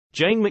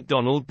Jane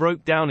McDonald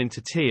broke down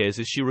into tears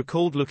as she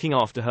recalled looking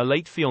after her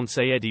late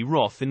fiancé Eddie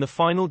Rothe in the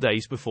final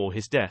days before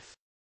his death.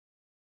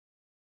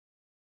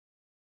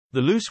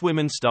 The Loose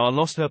Women star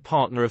lost her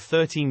partner of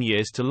 13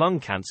 years to lung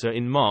cancer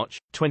in March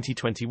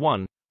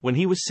 2021, when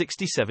he was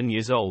 67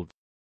 years old.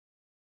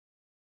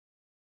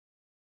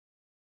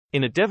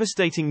 In a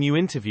devastating new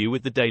interview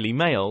with the Daily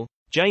Mail,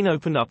 Jane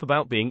opened up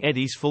about being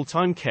Eddie's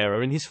full-time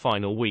carer in his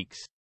final weeks.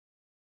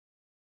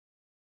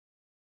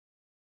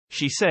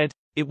 She said,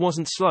 "It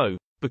wasn't slow,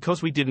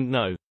 because we didn't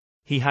know.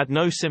 He had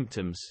no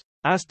symptoms.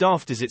 As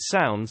daft as it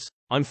sounds,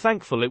 I'm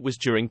thankful it was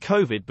during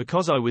COVID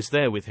because I was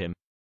there with him.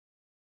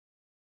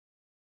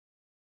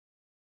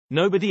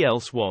 Nobody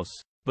else was.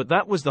 But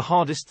that was the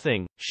hardest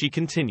thing," she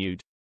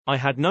continued. "I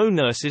had no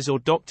nurses or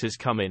doctors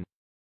come in.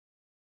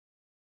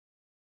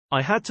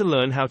 I had to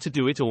learn how to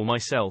do it all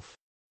myself.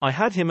 I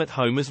had him at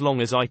home as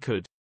long as I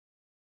could.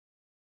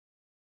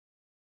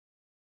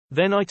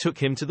 Then I took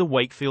him to the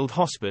Wakefield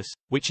Hospice,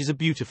 which is a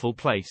beautiful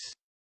place.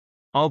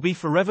 I'll be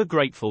forever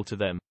grateful to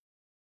them.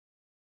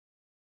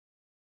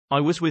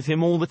 I was with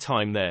him all the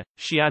time there,"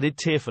 she added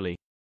tearfully.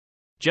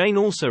 Jane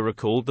also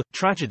recalled the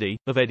tragedy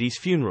of Eddie's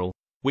funeral,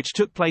 which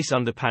took place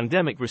under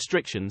pandemic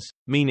restrictions,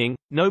 meaning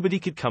nobody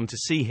could come to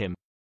see him.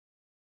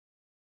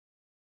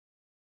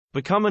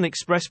 Become an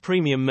Express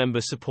Premium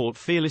member. Support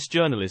fearless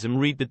journalism.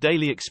 Read the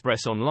Daily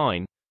Express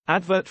online.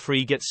 Advert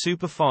free. Get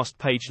super fast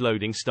page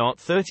loading. Start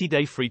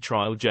 30-day free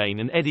trial.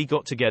 Jane and Eddie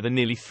got together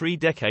nearly 3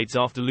 decades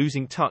after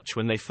losing touch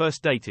when they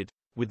first dated,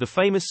 with the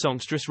famous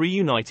songstress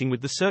reuniting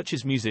with the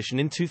Searchers musician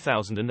in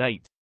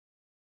 2008.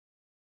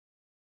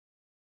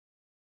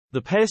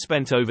 The pair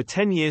spent over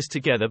 10 years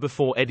together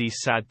before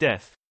Eddie's sad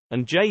death,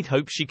 and Jade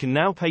hopes she can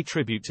now pay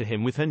tribute to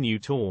him with her new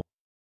tour.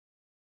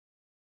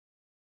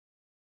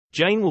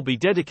 Jane will be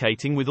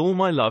dedicating With All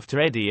My Love to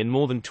Eddie in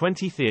more than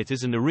 20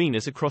 theatres and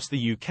arenas across the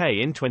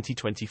UK in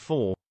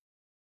 2024.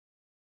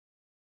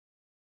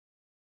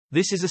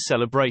 "This is a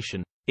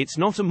celebration. It's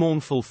not a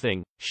mournful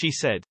thing," she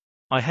said.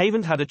 "I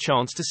haven't had a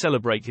chance to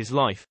celebrate his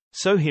life,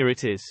 so here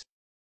it is.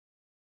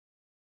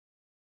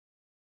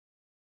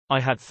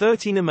 I had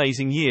 13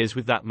 amazing years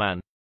with that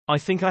man. I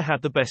think I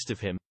had the best of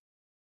him.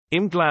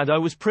 I'm glad I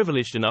was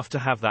privileged enough to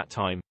have that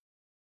time.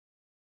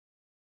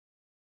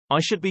 I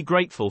should be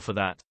grateful for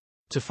that."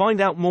 To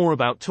find out more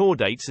about tour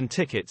dates and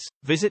tickets,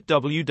 visit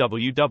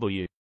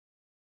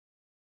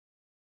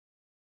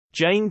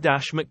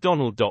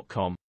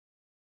www.jane-mcdonald.com.